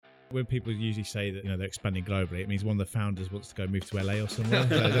When people usually say that they're expanding globally, it means one of the founders wants to go move to LA or somewhere.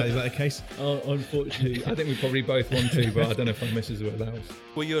 Is that the case? Unfortunately, I think we probably both want to, but I don't know if my missus will allow us.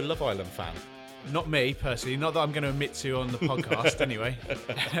 Were you a Love Island fan? Not me, personally. Not that I'm going to admit to on the podcast, anyway.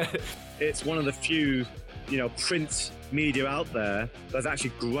 It's one of the few, print media out there that's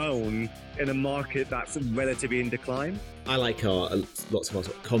actually grown in a market that's relatively in decline. I like lots of our sort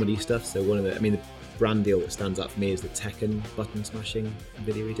of comedy stuff. So the brand deal that stands out for me is the Tekken button smashing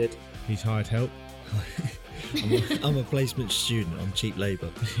video we did. He's hired help. I'm a placement student on cheap labour.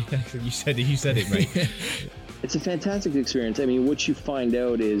 You said it, mate. It's a fantastic experience. What you find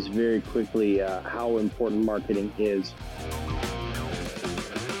out is very quickly how important marketing is.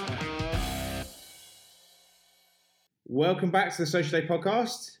 Welcome back to the Social Day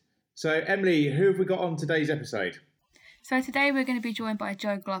podcast. So, Emily, who have we got on today's episode? So today we're going to be joined by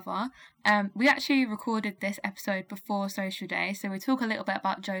Joe Glover. We actually recorded this episode before Social Day, so we talk a little bit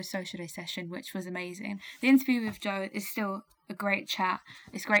about Joe's Social Day session, which was amazing. The interview with Joe is still a great chat.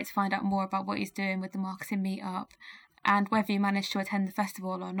 It's great to find out more about what he's doing with the marketing meetup, and whether you managed to attend the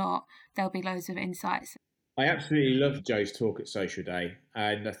festival or not, there'll be loads of insights. I absolutely loved Joe's talk at Social Day,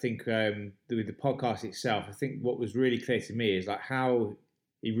 and I think with the podcast itself, I think what was really clear to me is like how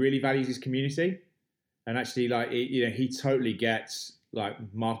he really values his community. And actually, he totally gets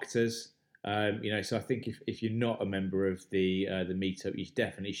marketers. So I think if you're not a member of the meetup, you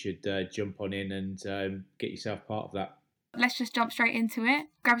definitely should jump on in and get yourself part of that. Let's just jump straight into it.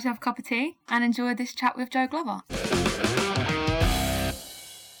 Grab yourself a cup of tea and enjoy this chat with Joe Glover.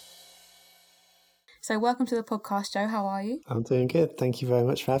 So welcome to the podcast, Joe. How are you? I'm doing good. Thank you very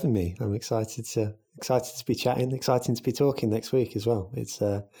much for having me. I'm excited to be chatting, exciting to be talking next week as well.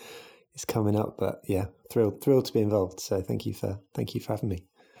 It's coming up, but yeah, thrilled to be involved. So thank you for having me.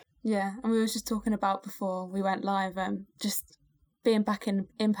 Yeah, and we were just talking about before we went live, just being back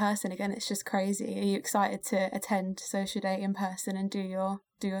in person again. It's just crazy. Are you excited to attend Social Day in person and do your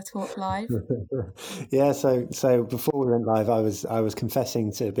talk live? Yeah. So before we went live, I was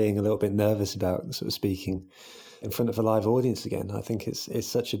confessing to being a little bit nervous about sort of speaking in front of a live audience again. I think it's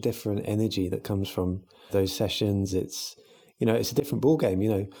such a different energy that comes from those sessions. It's a different ball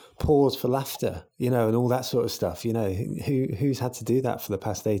game, pause for laughter, and all that sort of stuff, who's had to do that for the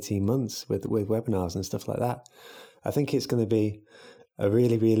past 18 months with webinars and stuff like that. I think it's going to be a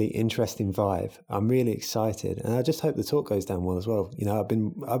really, really interesting vibe. I'm really excited, and I just hope the talk goes down well as well. I've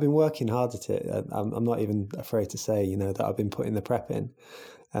been working hard at it. I'm not even afraid to say, that I've been putting the prep in.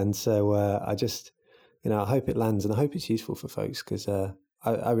 And so I just, I hope it lands, and I hope it's useful for folks, because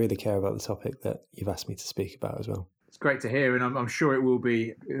I really care about the topic that you've asked me to speak about as well. It's great to hear, and I'm sure it will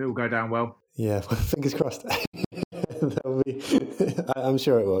go down well. Yeah, fingers crossed. I'm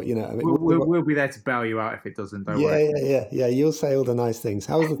sure it will. We'll be there to bail you out if it doesn't. Don't worry. Yeah. You'll say all the nice things.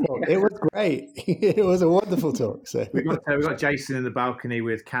 How was the talk? It was great. It was a wonderful talk. So we got Jason in the balcony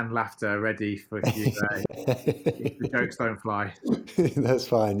with canned laughter ready for you. If the jokes don't fly. That's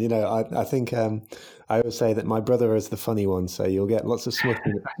fine. I think I always say that my brother is the funny one, so you'll get lots of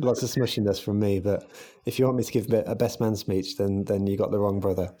smushiness from me. But if you want me to give a best man speech, then you got the wrong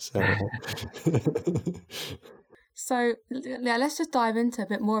brother. So yeah, let's just dive into a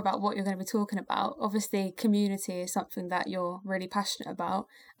bit more about what you're going to be talking about. Obviously, community is something that you're really passionate about,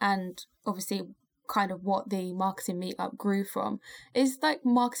 and obviously kind of what the marketing meetup grew from. Is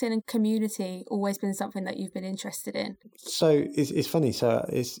marketing and community always been something that you've been interested in? So it's funny. So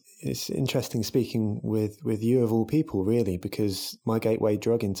it's interesting speaking with you of all people, really, because my gateway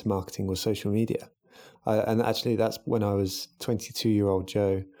drug into marketing was social media. And actually that's when I was 22-year-old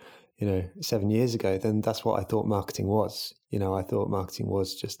Joe, 7 years ago. Then that's what I thought marketing was. I thought marketing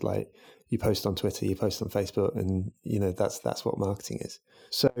was just like you post on Twitter, you post on Facebook, and that's what marketing is.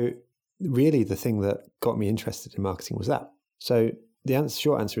 So really the thing that got me interested in marketing was that. So the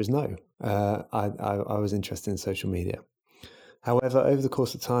short answer is no. I was interested in social media. However, over the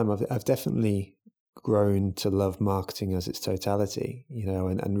course of time, I've definitely grown to love marketing as its totality,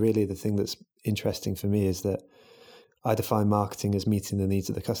 and really the thing that's interesting for me is that I define marketing as meeting the needs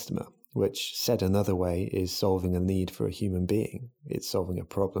of the customer, which said another way is solving a need for a human being. It's solving a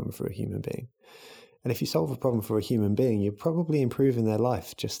problem for a human being. And if you solve a problem for a human being, you're probably improving their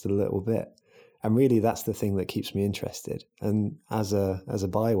life just a little bit. And really that's the thing that keeps me interested. And as a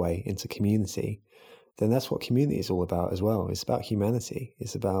byway into community, then that's what community is all about as well. It's about humanity.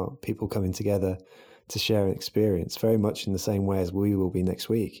 It's about people coming together to share an experience, very much in the same way as we will be next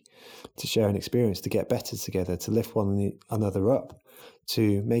week, to share an experience, to get better together, to lift one another up,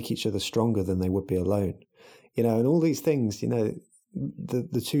 to make each other stronger than they would be alone. And all these things,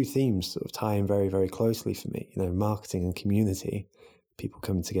 the two themes sort of tie in very, very closely for me, marketing and community. people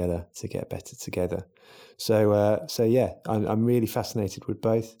coming together to get better together. So yeah, I'm really fascinated with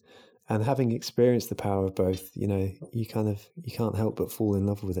both. And having experienced the power of both, you can't help but fall in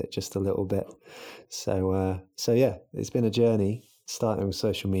love with it just a little bit. So yeah, it's been a journey, starting with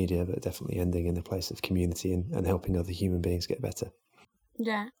social media, but definitely ending in a place of community and helping other human beings get better.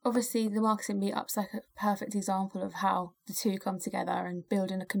 Yeah, obviously the marketing meetup's like a perfect example of how the two come together and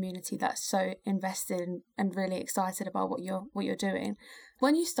building a community that's so invested and really excited about what you're doing.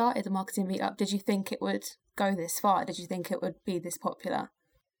 When you started the marketing meetup, did you think it would go this far? Did you think it would be this popular?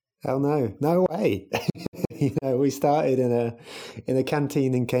 Hell no way. We started in a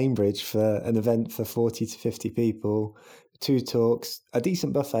canteen in Cambridge for an event for 40 to 50 people, 2 talks, a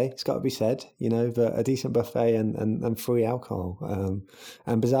decent buffet, it's got to be said, but a decent buffet and free alcohol.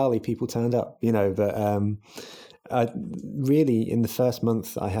 And bizarrely, people turned up, but really in the first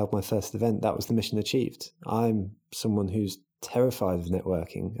month I held my first event, that was the mission achieved. I'm someone who's terrified of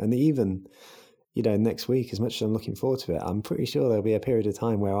networking, and even next week, as much as I'm looking forward to it, I'm pretty sure there'll be a period of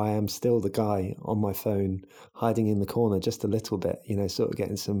time where I am still the guy on my phone, hiding in the corner just a little bit, sort of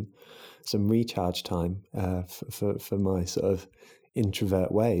getting some recharge time for my sort of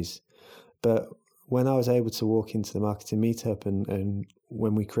introvert ways. But when I was able to walk into the marketing meetup and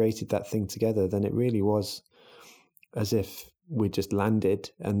when we created that thing together, then it really was as if we just landed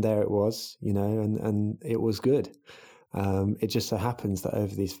and there it was, and it was good. It just so happens that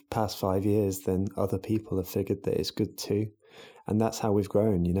over these past 5 years, then other people have figured that it's good too. And that's how we've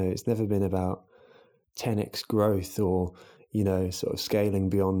grown. It's never been about 10x growth or, sort of scaling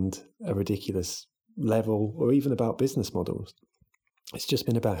beyond a ridiculous level or even about business models. It's just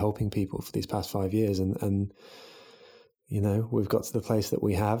been about helping people for these past 5 years. And we've got to the place that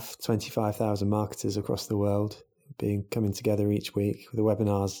we have 25,000 marketers across the world coming together each week. The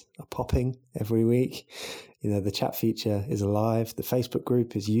webinars are popping every week. The chat feature is alive. The Facebook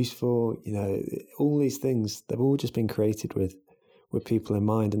group is useful. All these things, they've all just been created with people in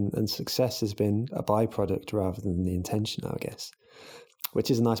mind, and success has been a byproduct rather than the intention, I guess, which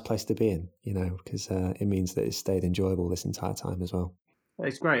is a nice place to be in, because it means that it's stayed enjoyable this entire time as well.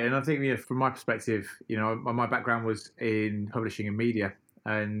 It's great. And I think, from my perspective, my background was in publishing and media.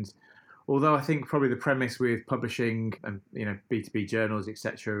 And although I think probably the premise with publishing and, B2B journals,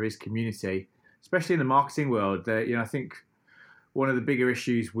 etc., is community, especially in the marketing world, I think one of the bigger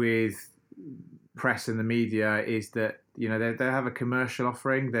issues with press and the media is that, they have a commercial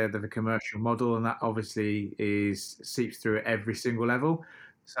offering, they have a commercial model, and that obviously seeps through at every single level.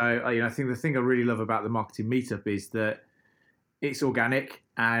 So, I think the thing I really love about the marketing meetup is that it's organic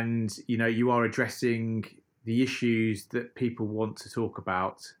and, you are addressing the issues that people want to talk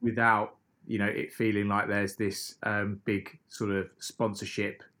about without it feeling like there's this big sort of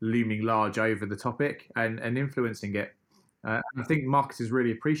sponsorship looming large over the topic and influencing it. I think marketers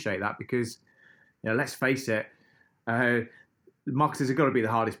really appreciate that because, let's face it, marketers have got to be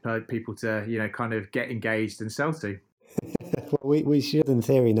the hardest people to, kind of get engaged and sell to. Well, we should, in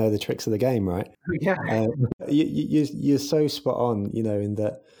theory, know the tricks of the game, right? Yeah. You're so spot on, in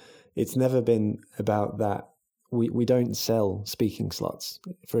that it's never been about that. We don't sell speaking slots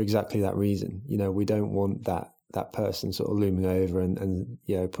for exactly that reason. We don't want that person sort of looming over and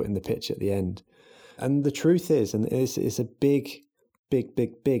putting the pitch at the end. And the truth is, and it's a big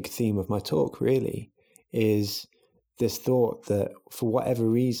theme of my talk really, is this thought that for whatever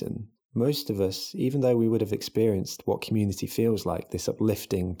reason, most of us, even though we would have experienced what community feels like, this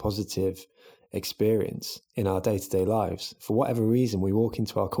uplifting, positive experience in our day-to-day lives, for whatever reason, we walk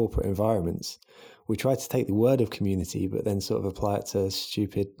into our corporate environments, we try to take the word of community, but then sort of apply it to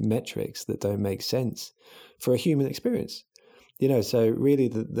stupid metrics that don't make sense for a human experience. So really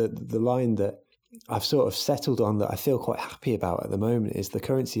the line that I've sort of settled on that I feel quite happy about at the moment is the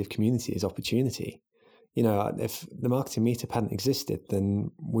currency of community is opportunity. If the marketing meetup hadn't existed,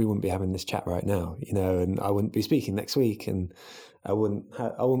 then we wouldn't be having this chat right now, and I wouldn't be speaking next week, and I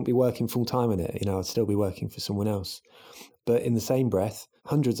wouldn't be working full time in it. I'd still be working for someone else. But in the same breath,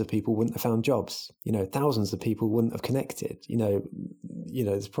 hundreds of people wouldn't have found jobs. Thousands of people wouldn't have connected.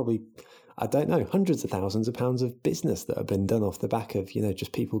 There's probably, I don't know, hundreds of thousands of pounds of business that have been done off the back of,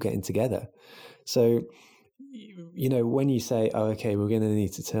 just people getting together. So, when you say, oh, okay, we're going to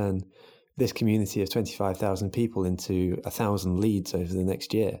need to turn this community of 25,000 people into 1,000 leads over the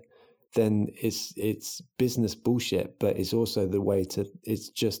next year, then it's business bullshit, but it's also it's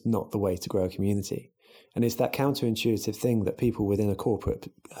just not the way to grow a community. And it's that counterintuitive thing that people within a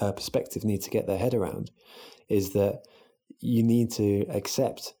corporate perspective need to get their head around, is that you need to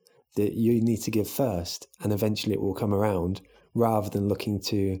accept that you need to give first and eventually it will come around, rather than looking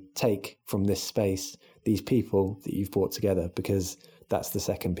to take from this space these people that you've brought together, because that's the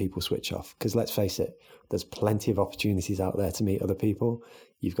second people switch off. Because let's face it, there's plenty of opportunities out there to meet other people.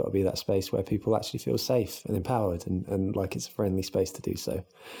 You've got to be that space where people actually feel safe and empowered and like it's a friendly space to do so.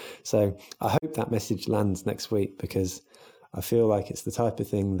 So I hope that message lands next week, because I feel like it's the type of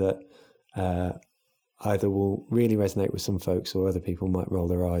thing that either will really resonate with some folks or other people might roll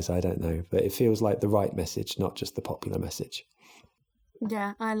their eyes. I don't know. But it feels like the right message, not just the popular message.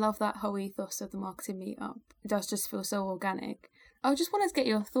 Yeah, I love that whole ethos of the marketing meetup. It does just feel so organic. I just wanted to get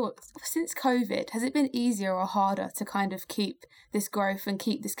your thoughts. Since COVID, has it been easier or harder to kind of keep this growth and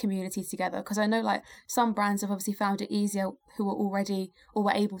keep this community together? Because I know like some brands have obviously found it easier who were already or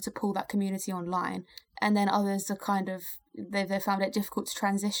were able to pull that community online. And then others are kind of, they've found it difficult to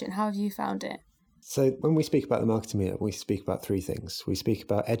transition. How have you found it? So when we speak about the marketing meetup, we speak about three things. We speak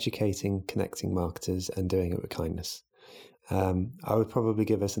about educating, connecting marketers and doing it with kindness. I would probably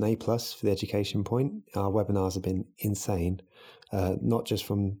give us an A+ for the education point. Our webinars have been insane, not just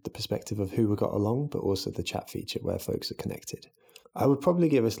from the perspective of who we got along, but also the chat feature where folks are connected. I would probably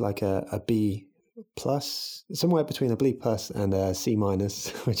give us like a B+, somewhere between a B+ and a C-,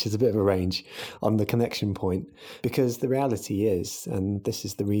 which is a bit of a range on the connection point, because the reality is, and this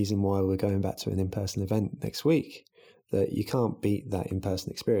is the reason why we're going back to an in-person event next week, that you can't beat that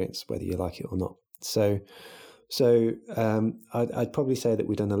in-person experience, whether you like it or not. So I'd probably say that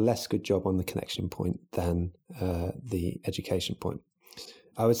we've done a less good job on the connection point than the education point.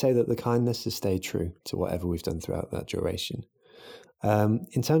 I would say that the kindness has stayed true to whatever we've done throughout that duration.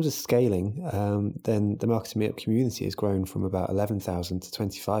 In terms of scaling, then the Marketing Meetup community has grown from about 11,000 to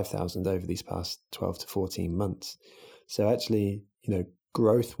 25,000 over these past 12 to 14 months. So actually,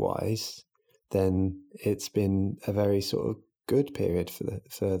 growth-wise, then it's been a very sort of good period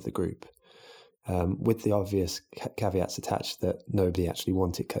for the group. With the obvious caveats attached that nobody actually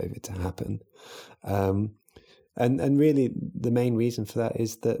wanted COVID to happen. And really the main reason for that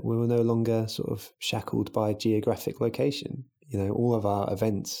is that we were no longer sort of shackled by geographic location. All of our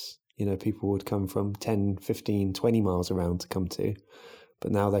events, people would come from 10, 15, 20 miles around to come to,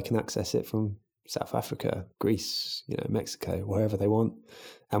 but now they can access it from South Africa, Greece, Mexico, wherever they want.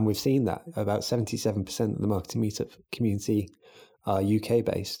 And we've seen that about 77% of the Marketing Meetup community are UK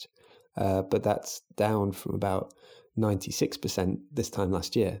based. But that's down from about 96% this time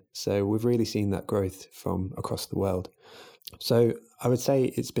last year. So we've really seen that growth from across the world. So I would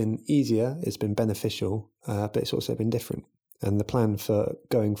say it's been easier, it's been beneficial, but it's also been different. And the plan for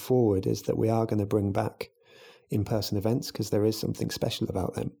going forward is that we are going to bring back in-person events because there is something special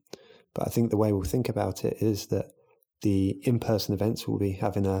about them. But I think the way we'll think about it is that the in-person events will be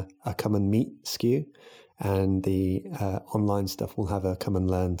having a come and meet skew, and the online stuff will have a come and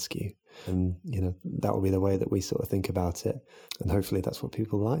learn skew. And, that will be the way that we sort of think about it. And hopefully that's what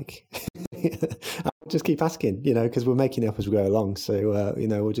people like. I'll just keep asking, because we're making it up as we go along. So,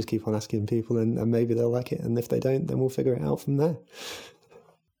 we'll just keep on asking people and maybe they'll like it. And if they don't, then we'll figure it out from there.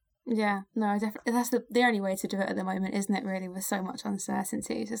 Yeah, no, definitely. That's the only way to do it at the moment, isn't it, really, with so much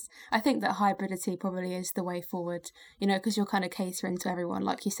uncertainty? I think that hybridity probably is the way forward, because you're kind of catering to everyone.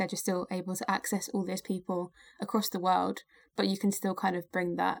 Like you said, you're still able to access all those people across the world, but you can still kind of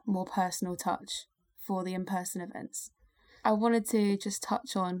bring that more personal touch for the in-person events. I wanted to just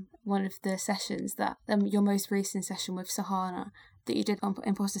touch on one of the sessions that, your most recent session with Sahana, that you did on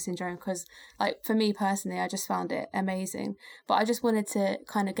imposter syndrome, because for me personally, I just found it amazing. But I just wanted to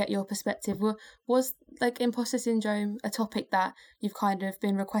kind of get your perspective. Was imposter syndrome a topic that you've kind of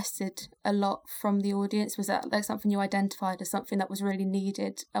been requested a lot from the audience? Was that something you identified as something that was really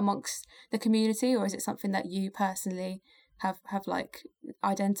needed amongst the community, or is it something that you personally have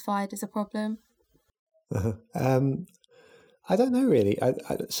identified as a problem? I don't know, really.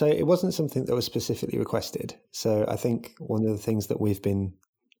 So it wasn't something that was specifically requested. So I think one of the things that we've been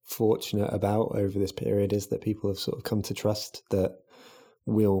fortunate about over this period is that people have sort of come to trust that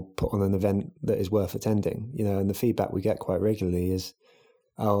we'll put on an event that is worth attending, and the feedback we get quite regularly is,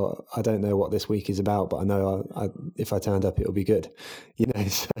 oh, I don't know what this week is about, but I know if I turned up, it'll be good,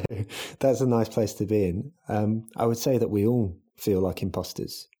 so that's a nice place to be in. I would say that we all feel like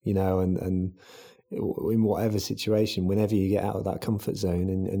imposters, and in whatever situation, whenever you get out of that comfort zone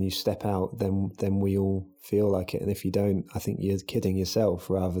and you step out, then we all feel like it. And if you don't, I think you're kidding yourself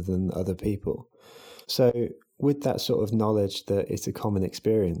rather than other people. So with that sort of knowledge that it's a common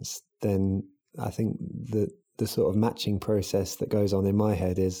experience, then I think the sort of matching process that goes on in my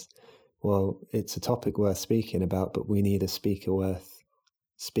head is, well, it's a topic worth speaking about, but we need a speaker worth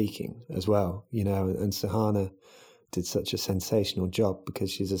speaking as well, and Sahana did such a sensational job because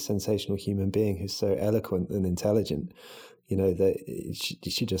she's a sensational human being who's so eloquent and intelligent, You know, that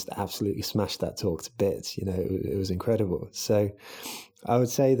she just absolutely smashed that talk to bits. You know, it was incredible. So I would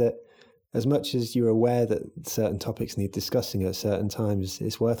say that as much as you're aware that certain topics need discussing at certain times,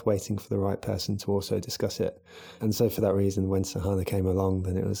 it's worth waiting for the right person to also discuss it. And so for that reason, when Sahana came along,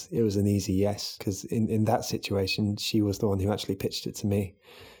 then it was an easy yes, because in that situation, she was the one who actually pitched it to me.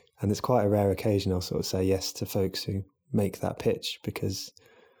 And it's quite a rare occasion I'll sort of say yes to folks who make that pitch, because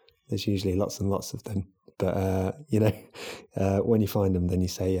there's usually lots and lots of them. But, you know, when you find them, then you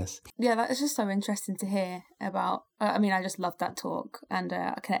say yes. Yeah, that is just so interesting to hear about. I mean, I just loved that talk, and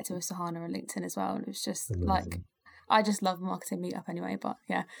I connected with Sahana on LinkedIn as well. And it was just Amazing. like, I just love marketing meetup anyway, but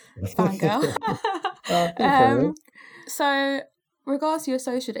yeah, fangirl. So, regards to your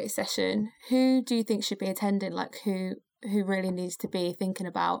social day session, who do you think should be attending? Like, who really needs to be thinking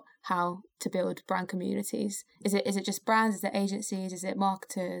about how to build brand communities? Is it just brands? Is it agencies? Is it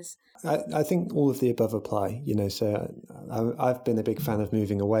marketers? I think all of the above apply, you know, so I've been a big fan of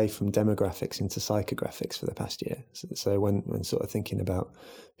moving away from demographics into psychographics for the past year. So when sort of thinking about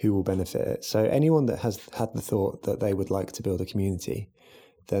who will benefit it. So anyone that has had the thought that they would like to build a community,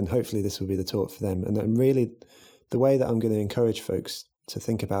 then hopefully this will be the talk for them. And really the way that I'm going to encourage folks to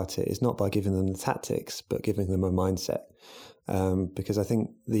think about it is not by giving them the tactics, but giving them a mindset. Because I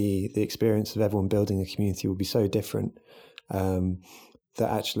think the experience of everyone building a community will be so different that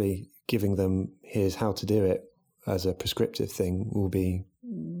actually giving them here's how to do it as a prescriptive thing will be,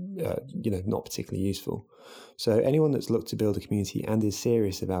 not particularly useful. So anyone that's looked to build a community and is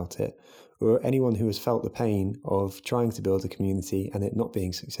serious about it, or anyone who has felt the pain of trying to build a community and it not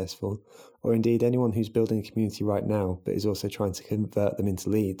being successful, or indeed anyone who's building a community right now but is also trying to convert them into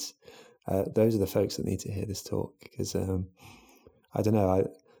leads, those are the folks that need to hear this talk. Because I don't know,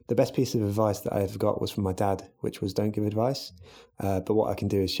 the best piece of advice that I ever got was from my dad, which was don't give advice, but what I can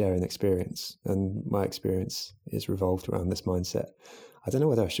do is share an experience, and my experience is revolved around this mindset. I don't know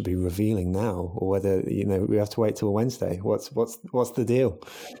whether I should be revealing now or whether, you know, we have to wait till Wednesday. What's the deal?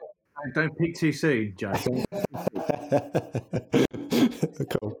 Don't peak too soon, Joe.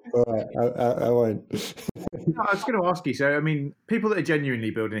 Cool. All right, I won't. No, I was going to ask you, so I mean, people that are genuinely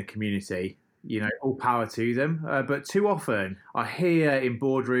building a community, you know, all power to them. But too often I hear in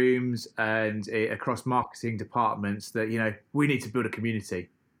boardrooms and across marketing departments that, you know, we need to build a community.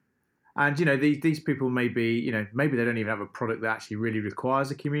 And, you know, these people may be, you know, maybe they don't even have a product that actually really requires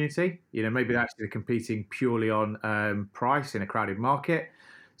a community. You know, maybe they're actually competing purely on price in a crowded market.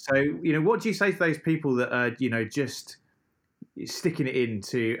 So, you know, what do you say to those people that are, you know, just sticking it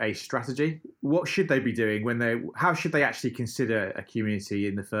into a strategy? What should they be doing how should they actually consider a community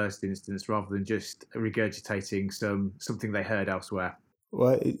in the first instance rather than just regurgitating something they heard elsewhere?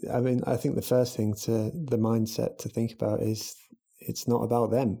 Well, I mean, I think the first thing the mindset to think about is it's not about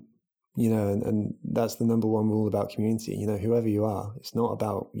them, you know, and that's the number one rule about community. You know, whoever you are, it's not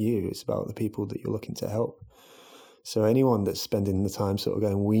about you, it's about the people that you're looking to help. So anyone that's spending the time sort of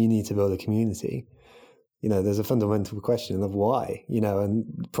going, we need to build a community, you know, there's a fundamental question of why, you know,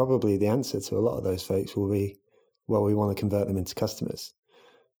 and probably the answer to a lot of those folks will be, well, we want to convert them into customers.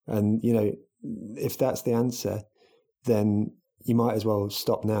 And, you know, if that's the answer, then you might as well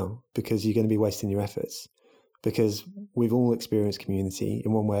stop now, because you're going to be wasting your efforts. Because we've all experienced community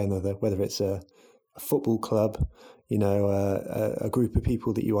in one way or another, whether it's a football club, you know, a group of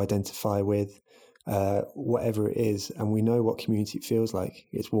people that you identify with, whatever it is. And we know what community feels like.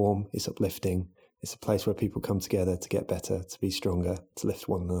 It's warm, it's uplifting. It's a place where people come together to get better, to be stronger, to lift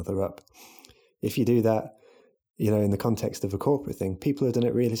one another up. If you do that, you know, in the context of a corporate thing, people have done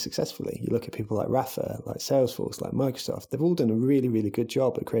it really successfully. You look at people like Rafa, like Salesforce, like Microsoft, they've all done a really, really good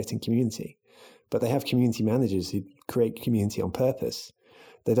job at creating community. But they have community managers who create community on purpose.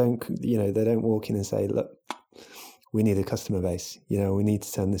 They don't walk in and say, look, we need a customer base. You know, we need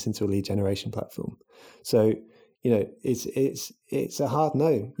to turn this into a lead generation platform. So, you know, it's a hard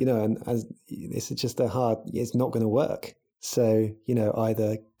no, you know, and it's just it's not going to work. So, you know,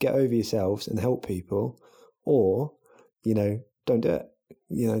 either get over yourselves and help people, or, you know, don't do it.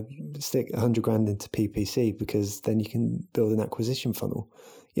 You know, stick 100 grand into PPC, because then you can build an acquisition funnel.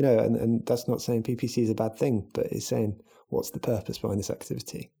 You know, and that's not saying PPC is a bad thing, but it's saying what's the purpose behind this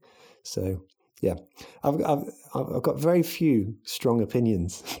activity. So, yeah, I've got very few strong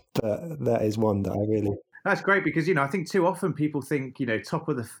opinions, but that is one that I really. That's great, because, you know, I think too often people think, you know, top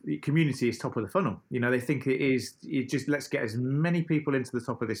of the community is top of the funnel. You know, they think just let's get as many people into the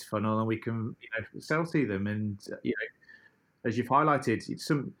top of this funnel and we can, you know, sell to them. And, you know, as you've highlighted, it's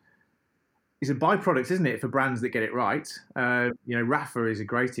a byproduct, isn't it, for brands that get it right? You know, Rafa is a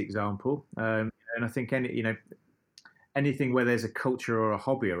great example. And I think anything where there's a culture or a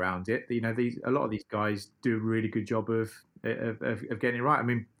hobby around it, you know, a lot of these guys do a really good job of of getting it right. I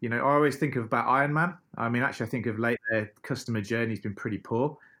mean, I always think about Iron Man. I mean, actually, I think of late their customer journey's been pretty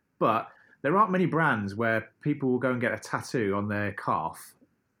poor, but there aren't many brands where people will go and get a tattoo on their calf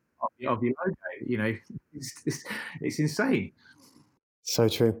of your logo. It's insane. So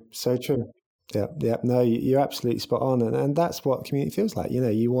true. So true. Yeah. Yeah. No, you're absolutely spot on. And that's what community feels like.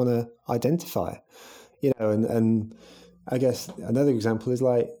 You want to identify, and I guess another example is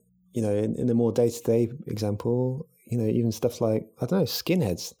like, in a more day-to-day example, even stuff like, I don't know,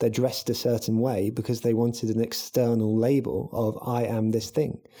 skinheads, they're dressed a certain way because they wanted an external label of I am this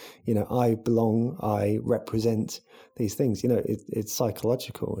thing. I belong, I represent these things. It's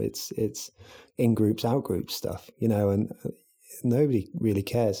psychological. It's in groups, out groups stuff, and nobody really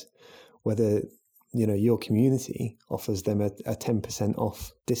cares whether, your community offers them a 10%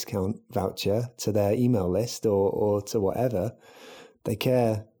 off discount voucher to their email list or to whatever. They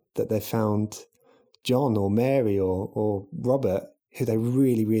care that they found John or Mary or Robert who they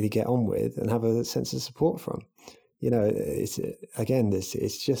really, really get on with and have a sense of support from. It's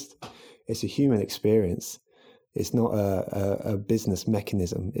a human experience. It's not a business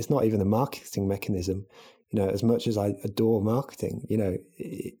mechanism. It's not even a marketing mechanism. As much as I adore marketing,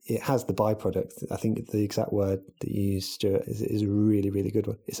 it has the byproduct. I think the exact word that you used, Stuart, is a really, really good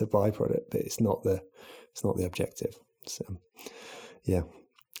one. It's a byproduct, but it's not the objective. So, yeah.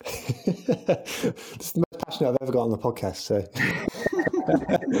 This is the most passionate I've ever got on the podcast. So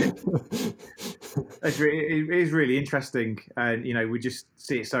it is really interesting, and we just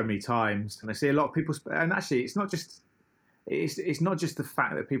see it so many times. And I see a lot of people, and actually, it's not just the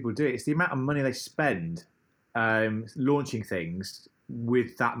fact that people do it; it's the amount of money they spend launching things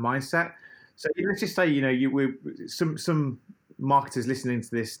with that mindset. So let's just say, some marketers listening to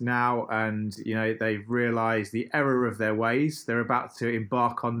this now, and they've realized the error of their ways. They're about to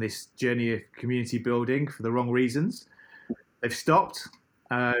embark on this journey of community building for the wrong reasons. They've stopped.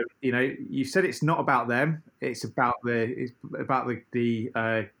 You said it's not about them. It's about the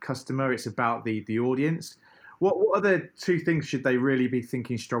customer. It's about the audience. What other two things should they really be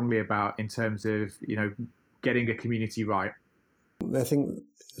thinking strongly about in terms of getting a community right? I think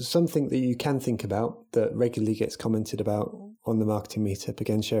something that you can think about that regularly gets commented about on the Marketing Meetup,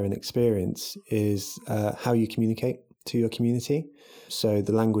 again, sharing experience, is how you communicate to your community. So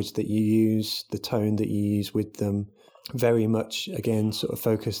the language that you use, the tone that you use with them, very much, again, sort of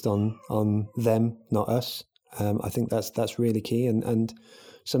focused on them, not us. I think that's really key. And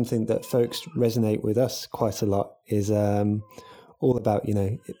something that folks resonate with us quite a lot is all about,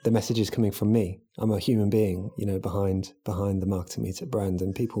 the messages coming from me. I'm a human being, behind the Marketing Meetup brand,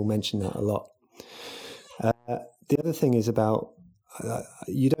 and people mention that a lot. The other thing is about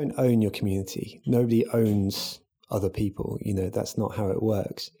you don't own your community. Nobody owns other people. That's not how it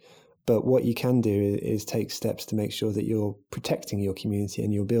works. But what you can do is take steps to make sure that you're protecting your community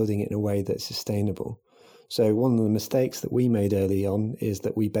and you're building it in a way that's sustainable. So one of the mistakes that we made early on is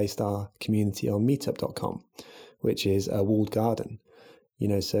that we based our community on meetup.com, which is a walled garden.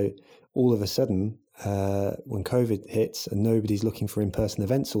 So all of a sudden, when COVID hits and nobody's looking for in-person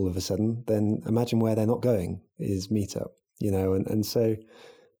events all of a sudden, then imagine where they're not going is Meetup, and so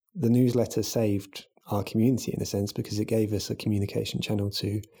the newsletter saved our community in a sense because it gave us a communication channel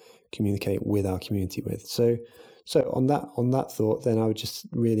to communicate with our community with. So on that thought, then I would just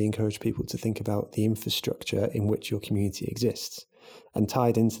really encourage people to think about the infrastructure in which your community exists. And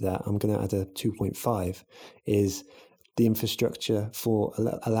tied into that, I'm going to add a 2.5 is the infrastructure for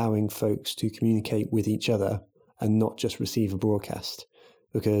allowing folks to communicate with each other and not just receive a broadcast,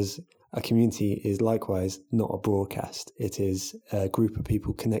 because a community is likewise not a broadcast. It is a group of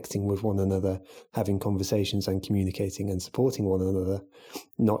people connecting with one another, having conversations and communicating and supporting one another,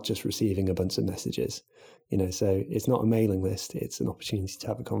 not just receiving a bunch of messages. So it's not a mailing list, it's an opportunity to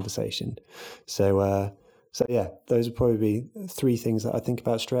have a conversation. So yeah, those would probably be three things that I think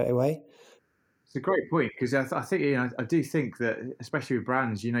about straight away. It's a great point, because I think I do think that, especially with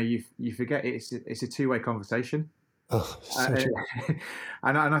brands, you forget it's a two-way conversation. Oh, so true.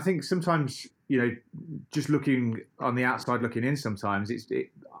 And I think sometimes just looking on the outside looking in, sometimes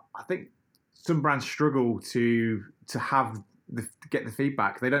I think some brands struggle to get the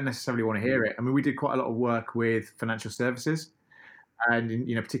feedback. They don't necessarily want to hear it. I mean, we did quite a lot of work with financial services, and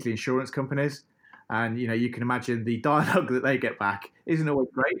particularly insurance companies, and you can imagine the dialogue that they get back isn't always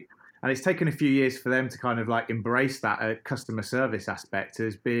great. And it's taken a few years for them to kind of like embrace that customer service aspect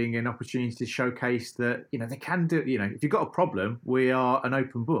as being an opportunity to showcase that, they can do, if you've got a problem, we are an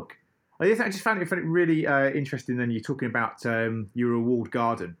open book. I just found it really interesting. Then you're talking about your walled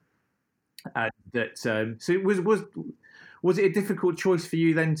garden. So was it a difficult choice for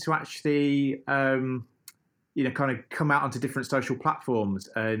you then to actually kind of come out onto different social platforms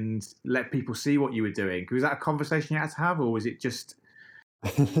and let people see what you were doing? Was that a conversation you had to have, or was it just?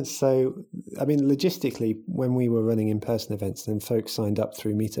 So, I mean, logistically, when we were running in-person events, then folks signed up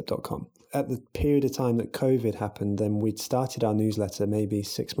through meetup.com. At the period of time that COVID happened, then we'd started our newsletter maybe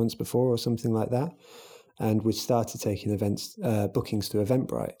 6 months before or something like that. And we'd started taking events, bookings to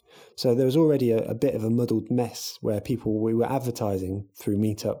Eventbrite. So there was already a bit of a muddled mess where we were advertising through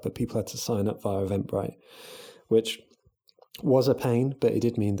Meetup, but people had to sign up via Eventbrite, which was a pain, but it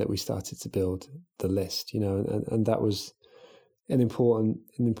did mean that we started to build the list, and that was an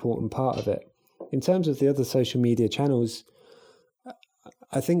important part of it. In terms of the other social media channels,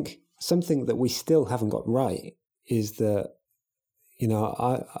 I think something that we still haven't got right is that,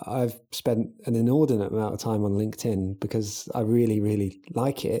 I've spent an inordinate amount of time on LinkedIn because I really, really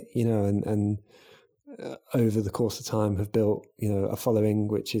like it, and over the course of time have built, a following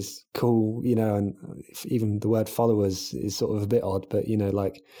which is cool, and even the word followers is sort of a bit odd, but,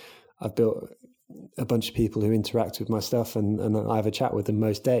 I've built a bunch of people who interact with my stuff and I have a chat with them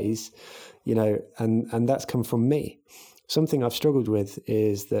most days, and that's come from me. Something I've struggled with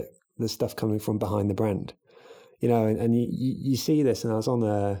is that the stuff coming from behind the brand, and you see this, and I was on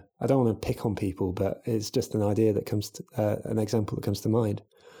I don't want to pick on people, but it's just an idea that comes to, an example that comes to mind.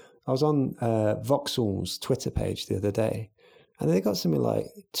 I was on Vauxhall's Twitter page the other day, and they got something like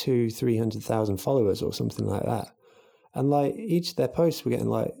 200,000-300,000 followers or something like that. And like each of their posts were getting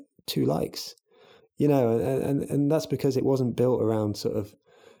like 2 likes, and that's because it wasn't built around sort of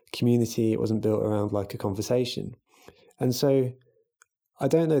community. It wasn't built around like a conversation. And so I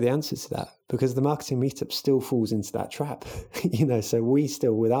don't know the answer to that because the marketing meetup still falls into that trap, so we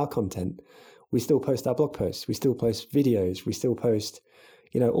still, with our content, we still post our blog posts, we still post videos, we still post,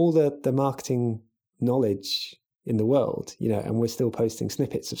 all the marketing knowledge in the world, and we're still posting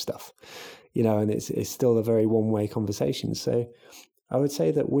snippets of stuff, and it's still a very one-way conversation. So I would say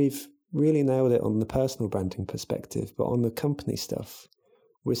that we've really nailed it on the personal branding perspective, but on the company stuff,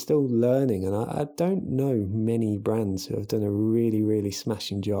 we're still learning. And I don't know many brands who have done a really, really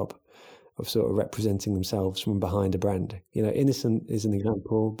smashing job of sort of representing themselves from behind a brand. Innocent is an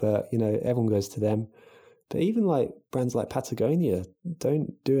example, but, everyone goes to them. But even like brands like Patagonia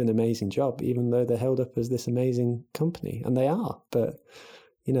don't do an amazing job, even though they're held up as this amazing company. And they are. But,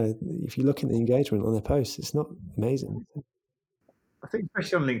 if you look at the engagement on their posts, it's not amazing. I think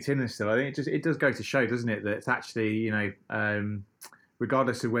especially on LinkedIn and stuff, I think it does go to show, doesn't it, that it's actually,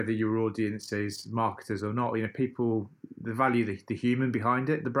 regardless of whether your audience is marketers or not, people, they value the human behind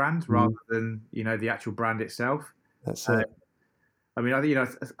it, the brand, rather than, the actual brand itself. That's it. I mean, I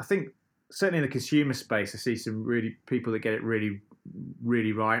think certainly in the consumer space, I see some really people that get it really,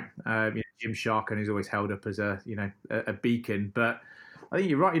 really right. Jim Sharkan is always held up as a beacon, but I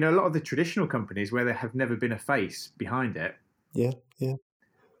think you're right. A lot of the traditional companies where there have never been a face behind it. Yeah.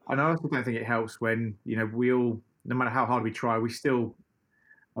 And I also don't think it helps when, we all, no matter how hard we try, we still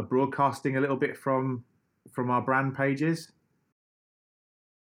are broadcasting a little bit from our brand pages.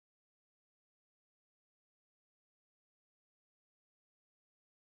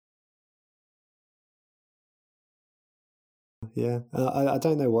 Yeah. I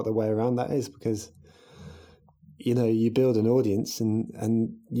don't know what the way around that is because, you build an audience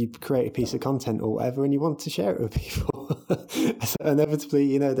and you create a piece of content or whatever and you want to share it with people. So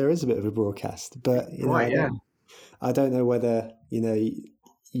inevitably, there is a bit of a broadcast, but I don't know whether,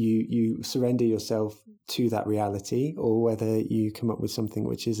 you surrender yourself to that reality or whether you come up with something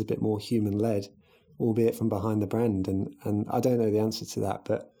which is a bit more human led, albeit from behind the brand. And I don't know the answer to that,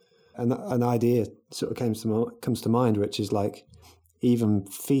 but an idea sort of comes to mind, which is like even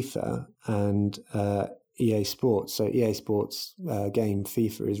FIFA and EA Sports. So EA Sports game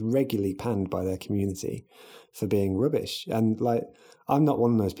FIFA is regularly panned by their community for being rubbish. And like, I'm not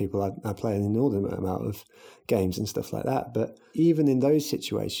one of those people. I play an inordinate amount of games and stuff like that. But even in those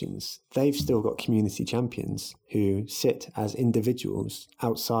situations, they've still got community champions who sit as individuals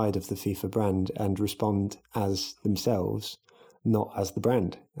outside of the FIFA brand and respond as themselves, not as the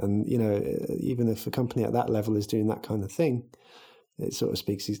brand. And, even if a company at that level is doing that kind of thing, it sort of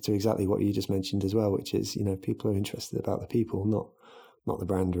speaks to exactly what you just mentioned as well, which is, people are interested about the people, not the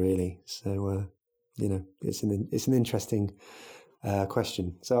brand really. So, it's an interesting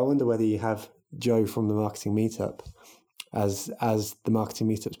question. So I wonder whether you have Joe from the Marketing Meetup as the Marketing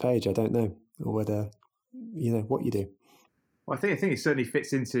Meetup's page. I don't know, or whether, what you do. Well, I think it certainly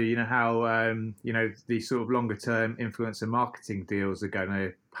fits into, how, these sort of longer term influencer marketing deals are going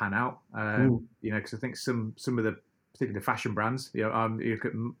to pan out. Because I think some of the, particularly the fashion brands, you look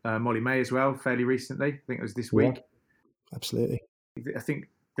at Molly May as well, fairly recently. I think it was this week. Yeah, absolutely. I think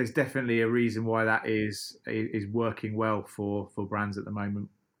there's definitely a reason why that is working well for brands at the moment.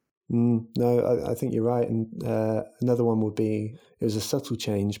 No, I think you're right. And another one would be, it was a subtle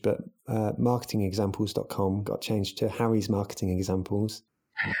change, but marketingexamples.com got changed to Harry's Marketing Examples.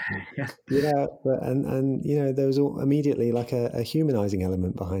 Yeah, and there was immediately like a humanizing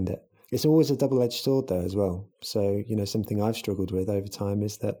element behind it. It's always a double-edged sword though as well. So, something I've struggled with over time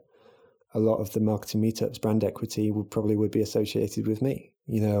is that a lot of the marketing meetups, brand equity would be associated with me,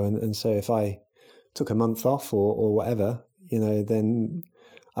 and so if I took a month off or whatever, then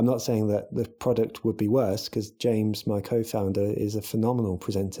I'm not saying that the product would be worse, because James, my co-founder, is a phenomenal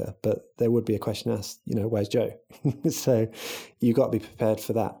presenter, but there would be a question asked, where's Joe? So you got to be prepared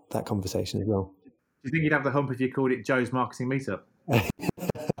for that conversation as well. Do you think you'd have the hump if you called it Joe's Marketing Meetup?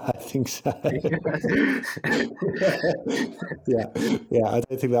 I think so. yeah. I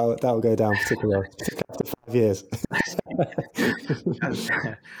don't think that will go down particularly after 5 years.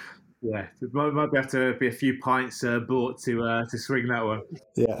 Yeah, it might have to be a few pints bought to swing that one.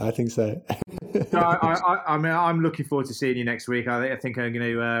 Yeah, I think so. No, I mean, I'm looking forward to seeing you next week. I think I'm going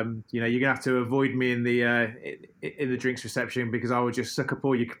to, you're going to have to avoid me in the drinks reception, because I will just suck up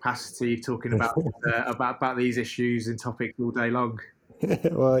all your capacity talking about about these issues and topics all day long.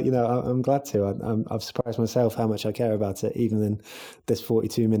 Well, I'm glad to. I've surprised myself how much I care about it, even in this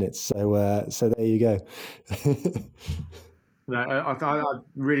 42 minutes. So there you go. No, I'm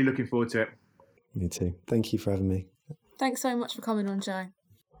really looking forward to it. Me too. Thank you for having me. Thanks so much for coming on, Joe.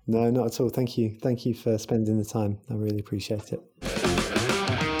 No, not at all. Thank you. Thank you for spending the time. I really appreciate it.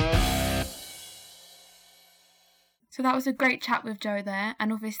 So that was a great chat with Joe there.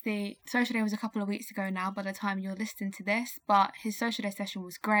 And obviously, Social Day was a couple of weeks ago now by the time you're listening to this, but his Social Day session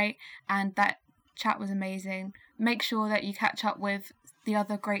was great and that chat was amazing. Make sure that you catch up with the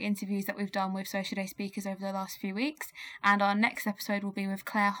other great interviews that we've done with Social Day speakers over the last few weeks. And our next episode will be with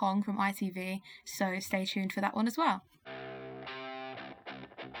Claire Hong from ITV, so stay tuned for that one as well.